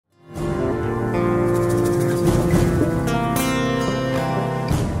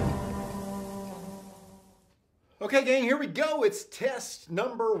Okay, gang, here we go. It's test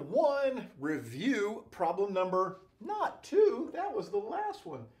number 1, review problem number, not 2, that was the last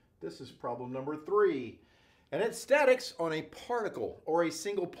one. This is problem number 3. And it's statics on a particle or a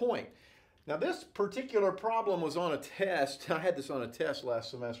single point. Now this particular problem was on a test. I had this on a test last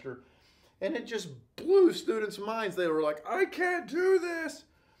semester, and it just blew students' minds. They were like, I can't do this.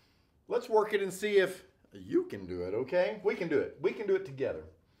 Let's work it and see if you can do it, okay? We can do it. We can do it together.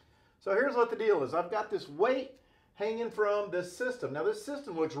 So here's what the deal is. I've got this weight hanging from this system. Now this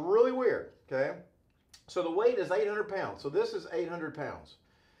system looks really weird, okay? So the weight is 800 pounds. So this is 800 pounds.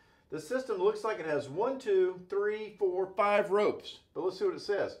 The system looks like it has 1, 2, 3, 4, 5 ropes. But let's see what it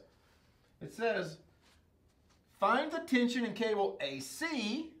says. It says, find the tension in cable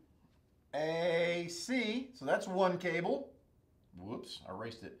AC, so that's one cable. Whoops, I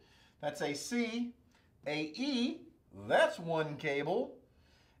erased it. That's AC, AE, that's one cable.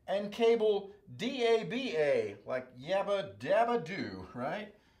 And cable DABA, like yabba dabba do,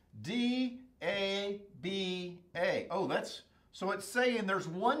 right? DABA. Oh, so it's saying there's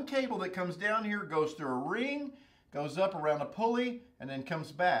one cable that comes down here, goes through a ring, goes up around a pulley, and then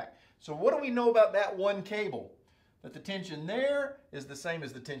comes back. So what do we know about that one cable? That the tension there is the same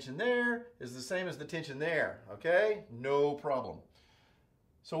as the tension there, is the same as the tension there, okay? No problem.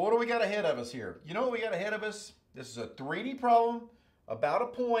 So what do we got ahead of us here? You know what we got ahead of us? This is a 3D problem about a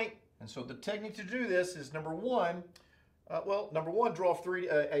point, and so the technique to do this is number one, draw a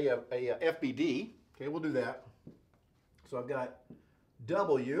FBD. Okay, we'll do that. So I've got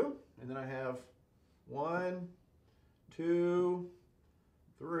W, and then I have 1, 2,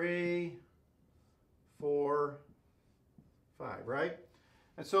 3, 4, 5, right?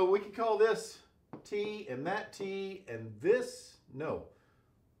 And so we could call this T and that T and this, no,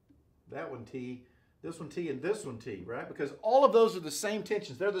 that one T, this one T, and this one T, right? Because all of those are the same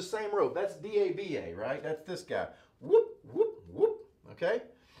tensions. They're the same rope. That's DABA, right? That's this guy. Whoop, whoop, whoop, okay?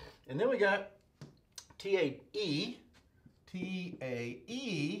 And then we got TAE,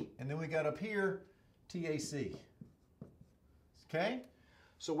 and then we got up here TAC, okay?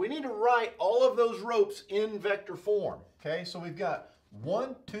 So we need to write all of those ropes in vector form, okay? So we've got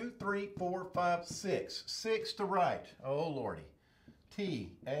 1, 2, 3, 4, 5, 6. 6 to write. Oh, Lordy.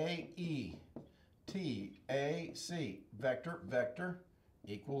 TAE. TAC, vector,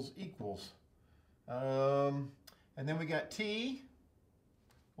 equals. And then we got T,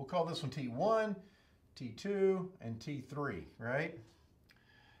 we'll call this one T1, T2, and T3, right?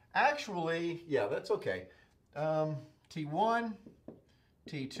 Actually, yeah, that's okay. T1,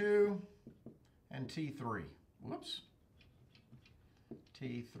 T2, and T3. Whoops.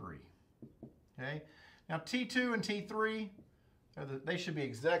 T3. Okay? Now T2 and T3, they should be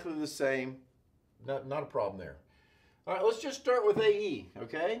exactly the same. Not a problem there. All right, let's just start with AE,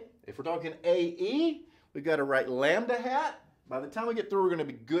 okay? If we're talking AE, we've got to write lambda hat. By the time we get through, we're going to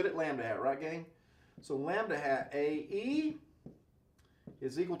be good at lambda hat, right, gang? So lambda hat AE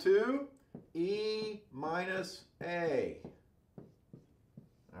is equal to E minus A.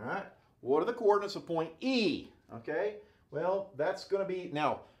 All right, what are the coordinates of point E? Okay, well, that's going to be,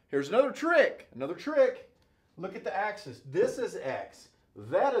 now, here's another trick. Look at the axis. This is X.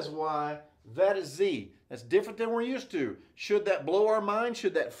 That is Y. That is Z. That's different than we're used to. Should that blow our mind?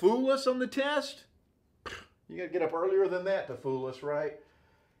 Should that fool us on the test? You got to get up earlier than that to fool us, right?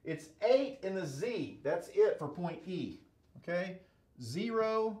 It's 8 in the Z. That's it for point E. Okay?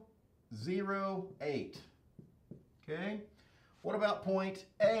 0, 0, 8. Okay? What about point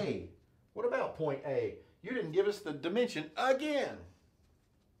A? What about point A? You didn't give us the dimension again.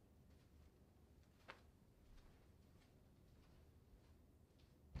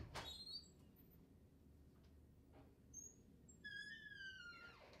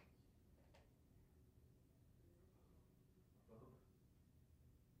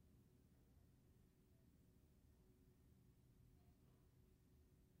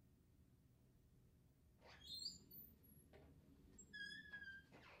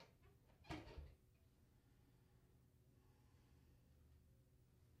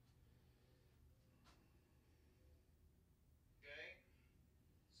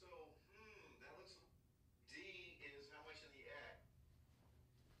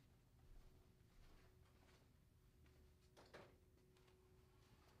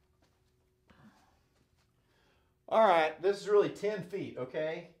 All right, this is really 10 feet,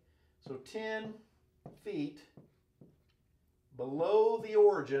 okay? So 10 feet below the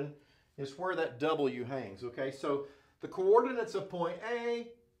origin is where that W hangs, okay? So the coordinates of point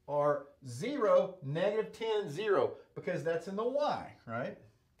A are 0, -10, 0, because that's in the Y, right?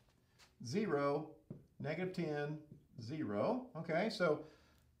 0, -10, 0. Okay, so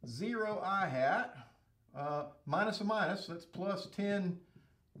 0 I hat minus a minus, that's plus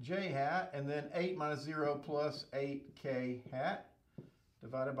 10j hat, and then 8 minus 0 plus 8k hat,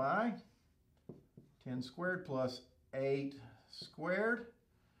 divided by 10 squared plus 8 squared.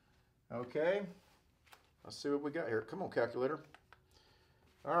 Okay, let's see what we got here. Come on, calculator.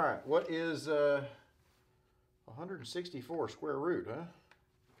 All right, what is 164 square root, huh?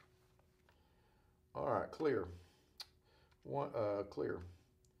 All right, clear. Clear.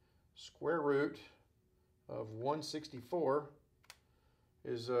 Square root of 164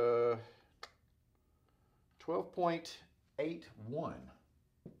 is 12.81.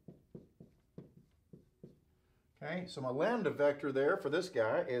 Okay, so my lambda vector there for this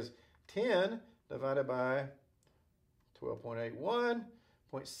guy is 10 divided by 12.81,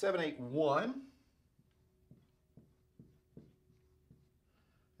 0.781,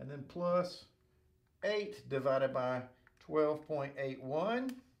 and then plus 8 divided by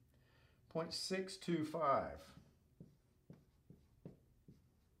 12.81, 0.625.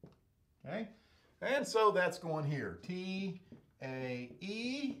 Okay, and so that's going here.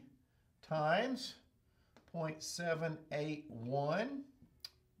 TAE times 0.781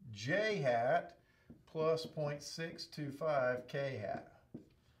 J hat plus 0.625 K hat.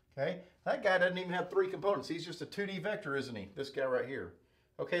 Okay, that guy doesn't even have 3 components. He's just a 2D vector, isn't he? This guy right here.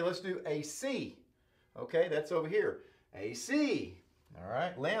 Okay, let's do AC. Okay, that's over here. AC. All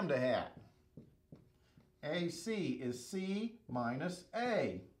right, lambda hat. AC is C minus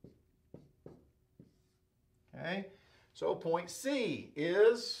A. Okay, so point C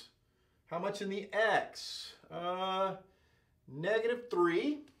is how much in the X?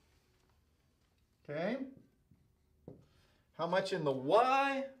 -3. Okay. How much in the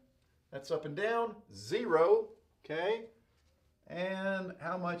Y? That's up and down, 0. Okay. And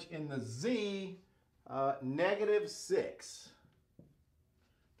how much in the Z? -6.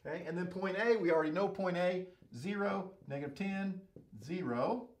 Okay, and then point A, we already know point A, 0, -10,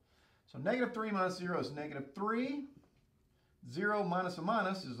 0. So -3 minus 0 is -3. 0 minus a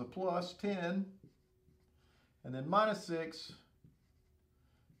minus is a plus 10. And then -6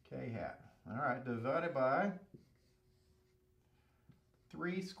 K hat. All right, divided by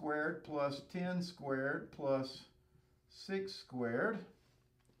 3 squared plus 10 squared plus 6 squared,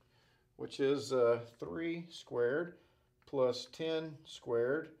 which is 3 squared plus 10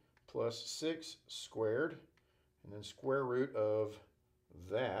 squared plus 6 squared, and then square root of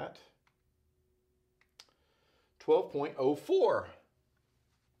that, 12.04.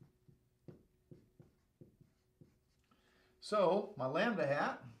 So my lambda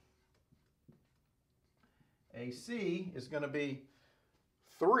hat, AC, is going to be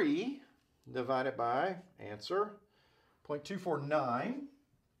 3 divided by, answer, 0.249.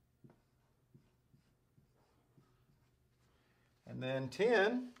 And then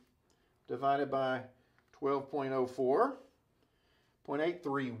 10 divided by 12.04,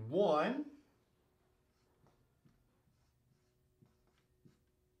 0.831.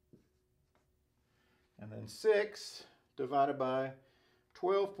 And then 6 divided by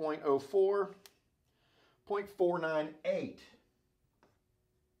 12.04, 0.498.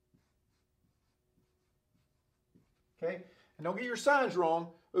 Okay, and don't get your signs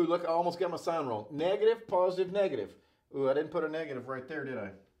wrong. Ooh, look, I almost got my sign wrong. Negative, positive, negative. Ooh, I didn't put a negative right there, did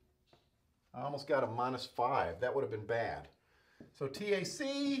I? I almost got a -5. That would have been bad. So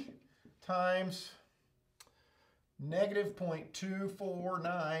TAC times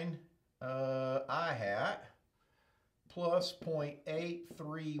 -0.249 I hat plus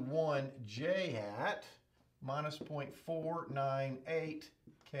 0.831 J hat minus 0.498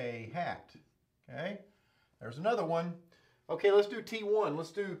 K hat. Okay, there's another one. Okay, let's do T1.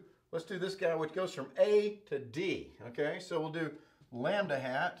 Let's do this guy, which goes from A to D. Okay, so we'll do lambda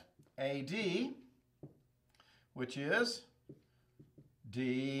hat AD, which is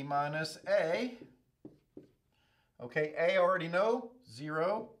D minus A. Okay, A I already know,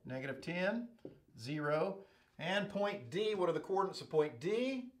 0, -10, 0. And point D, what are the coordinates of point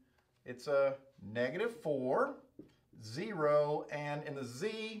D? It's a -4, 0, and in the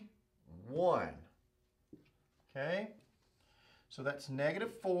Z, 1. Okay, so that's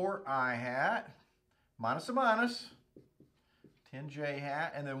 -4 I hat, minus a minus, 10 J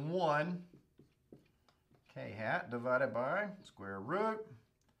hat, and then 1 K hat divided by square root,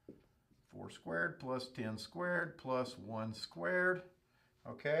 4 squared plus 10 squared plus 1 squared.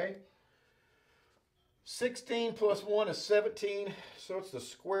 Okay, 16 plus 1 is 17, so it's the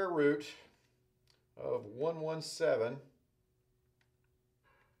square root of 117,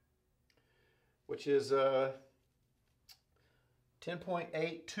 which is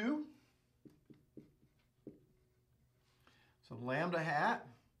 10.82. So lambda hat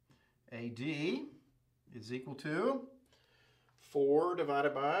AD is equal to 4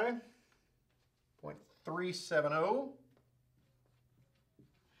 divided by 0.370.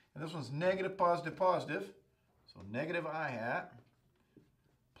 And this one's negative, positive, positive. So negative I hat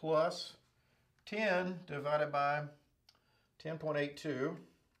plus 10 divided by 10.82,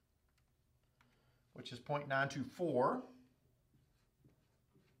 which is 0.924.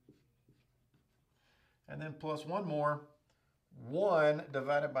 And then plus one more, 1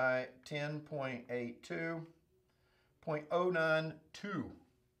 divided by 10.82, 0.092.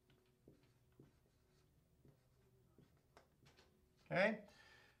 Okay?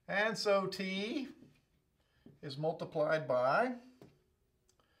 And so T is multiplied by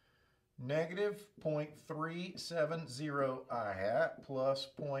negative 0.370 I hat plus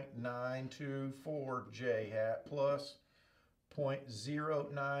 0.924 J hat plus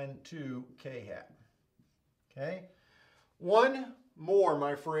 0.092 K hat. Okay? One more,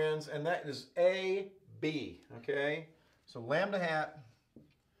 my friends, and that is AB. Okay? So lambda hat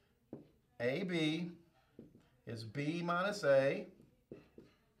AB is B minus A.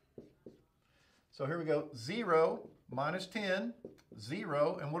 So here we go, 0 minus 10,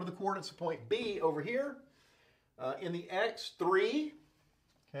 0. And what are the coordinates of point B over here? In the X, 3.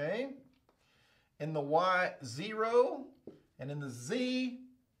 Okay. In the Y, 0. And in the Z,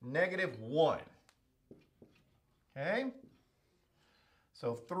 negative 1. Okay.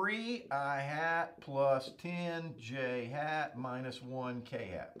 So 3 I hat plus 10 J hat minus 1 K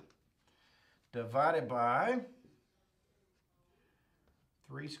hat. Divided by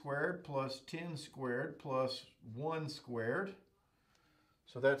 3 squared plus 10 squared plus 1 squared.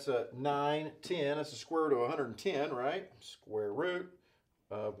 So that's a 9, 10. That's the square root of 110, right? Square root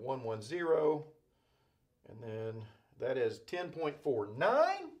of 110. And then that is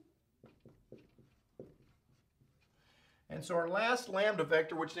 10.49. And so our last lambda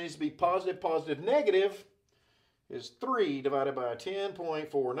vector, which needs to be positive, positive, negative, is 3 divided by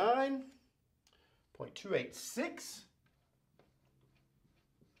 10.49, 0.286.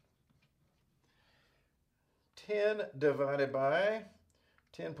 10 divided by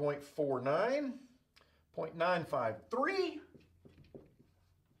 10.49, 0.953.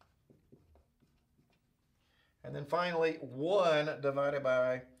 And then finally, 1 divided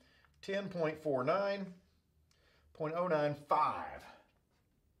by 10.49, 0.095.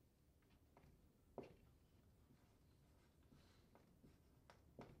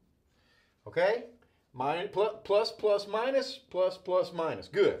 Okay? Plus, plus, minus, plus, plus, minus.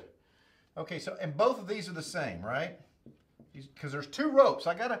 Good. Okay, so and both of these are the same, right? Because there's 2 ropes.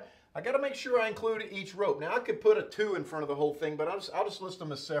 I gotta make sure I include each rope. Now I could put a 2 in front of the whole thing, but I'll just list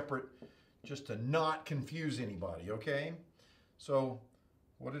them as separate, just to not confuse anybody. Okay. So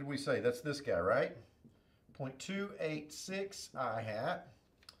what did we say? That's this guy, right? 0.286 I hat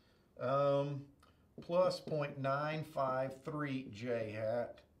plus 0.953 J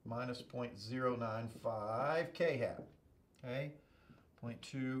hat minus 0.095 K hat. Okay.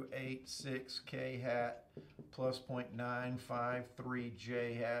 0.286 K hat plus 0.953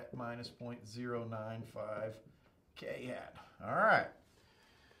 J hat minus 0.095 K hat. All right.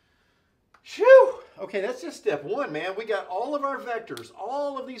 Phew! Okay, that's just step 1, man. We got all of our vectors,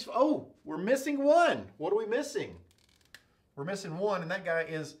 all of these. Oh, we're missing one. What are we missing? We're missing one, and that guy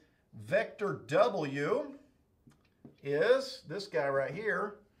is vector W is, this guy right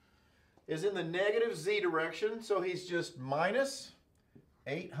here, is in the negative Z direction, so he's just minus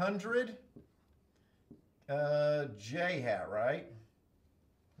 800 J hat, right?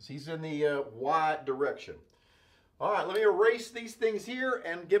 So he's in the Y direction. All right, let me erase these things here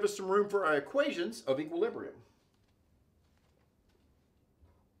and give us some room for our equations of equilibrium.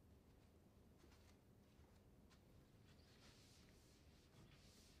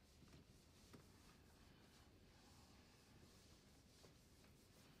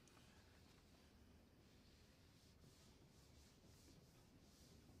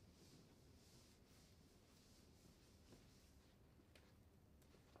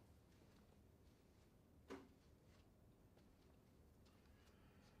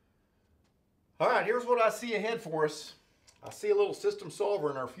 All right, here's what I see ahead for us. I see a little system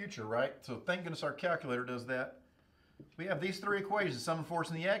solver in our future, right? So thank goodness our calculator does that. We have these 3 equations. Sum of the force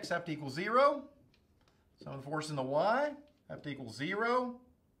in the X have to equal 0. Sum of the force in the Y have to equal 0.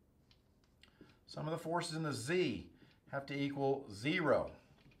 Sum of the forces in the Z have to equal 0.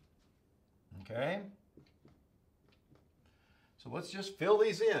 Okay? So let's just fill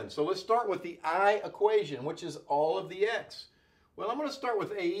these in. So let's start with the I equation, which is all of the X. Well, I'm going to start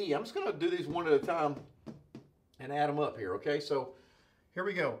with AE. I'm just going to do these one at a time and add them up here, okay? So here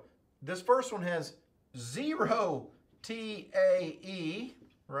we go. This first one has 0 TAE,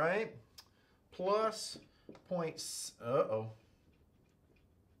 right? plus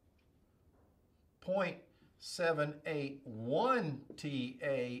 0.781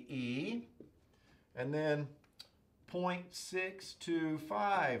 TAE, and then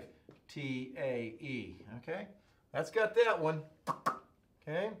 0.625 TAE. Okay, that's got that one.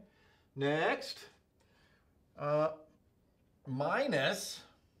 Okay, next, minus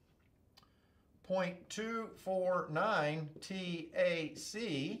 0.249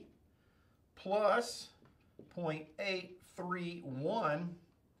 TAC plus 0.831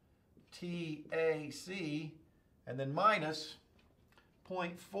 TAC, and then minus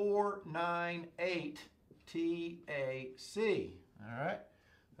 0.498 TAC. All right,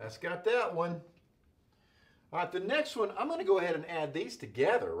 that's got that one. All right, the next one, I'm going to go ahead and add these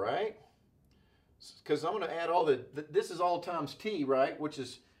together, right? Because I'm going to add all this is all times T, right? Which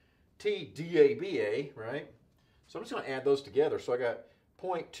is TDABA, right? So I'm just going to add those together. So I got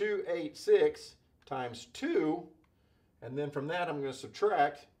 0.286 times 2, and then from that I'm going to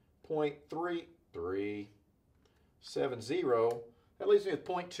subtract 0.3370. That leaves me with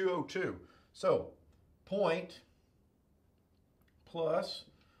 0.202. So point plus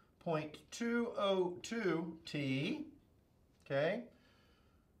 0.202 T, okay,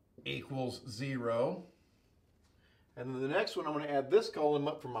 equals 0. And then the next one, I'm going to add this column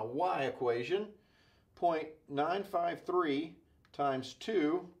up for my y equation. 0.953 times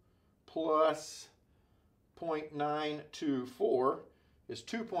 2 plus 0.924 is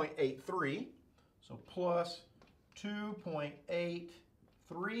 2.83. So plus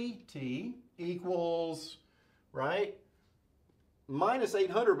 2.83T equals, right, minus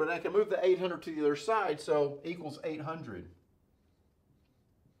 800, but I can move the 800 to the other side, so equals 800.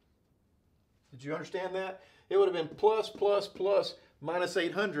 Did you understand that? It would have been plus minus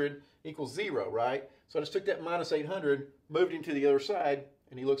 800 equals 0, right? So I just took that minus 800, moved him to the other side,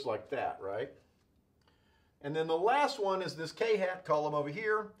 and he looks like that, right? And then the last one is this k-hat column over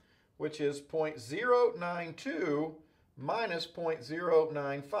here, which is 0.092 minus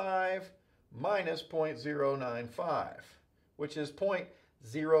 0.095 minus 0.095, which is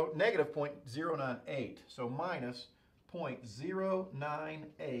negative 0.098. So minus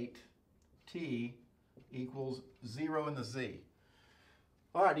 0.098 T equals 0 in the Z.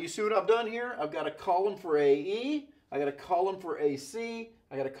 All right, do you see what I've done here? I've got a column for AE, I got a column for AC,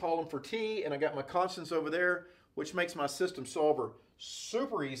 I got a column for T, and I got my constants over there, which makes my system solver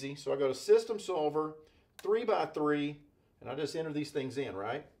super easy. So I go to System Solver, 3 by 3, and I just enter these things in,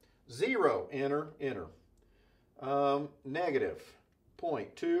 right? 0, enter, enter. Negative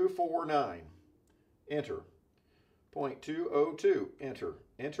 0.249, enter. 0.202, enter,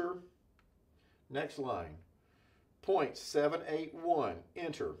 enter. Next line, 0.781,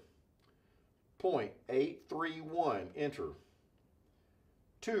 enter. 0.831, enter.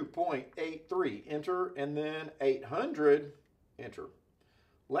 2.83, enter, and then 800, enter.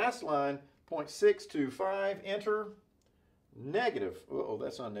 Last line, 0.625, enter. Negative, uh-oh,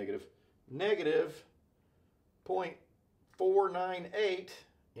 that's not negative. Negative 0.498,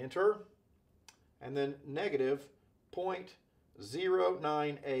 enter. And then negative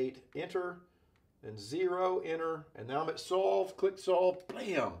 0.098, enter. Then 0, enter. And now I'm at solve, click solve,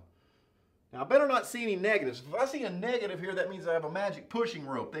 bam. Now I better not see any negatives. If I see a negative here, that means I have a magic pushing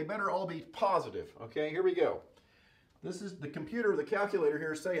rope. They better all be positive. Okay, here we go. This is the computer, the calculator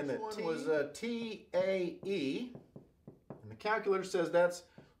here is saying that one was TAE. And the calculator says that's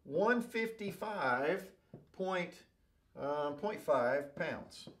 155.5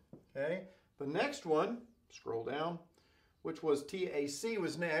 pounds. Okay, the next one, scroll down, which was TAC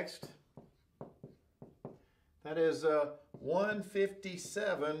was next. That is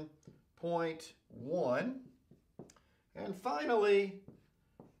 157.1. And finally,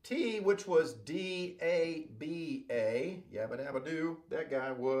 T, which was DABA, yabba dabba doo, that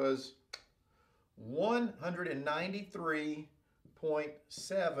guy was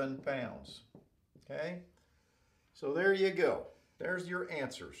 193.7 pounds. Okay? So there you go. There's your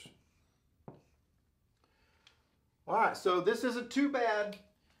answers. All right, so this isn't too bad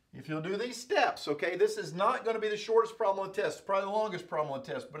if you'll do these steps, okay? This is not going to be the shortest problem on the test. It's probably the longest problem on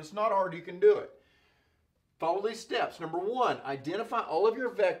the test, but it's not hard. You can do it. Follow these steps. Number 1, identify all of your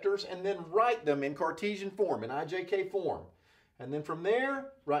vectors and then write them in Cartesian form, in IJK form. And then from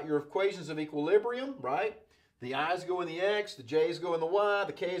there, write your equations of equilibrium, right? The i's go in the x, the j's go in the y,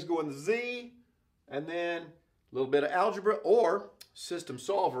 the k's go in the z, and then a little bit of algebra or system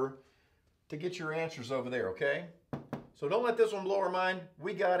solver to get your answers over there, okay? So don't let this one blow our mind.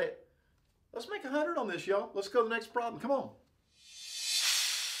 We got it. Let's make 100 on this, y'all. Let's go to the next problem. Come on.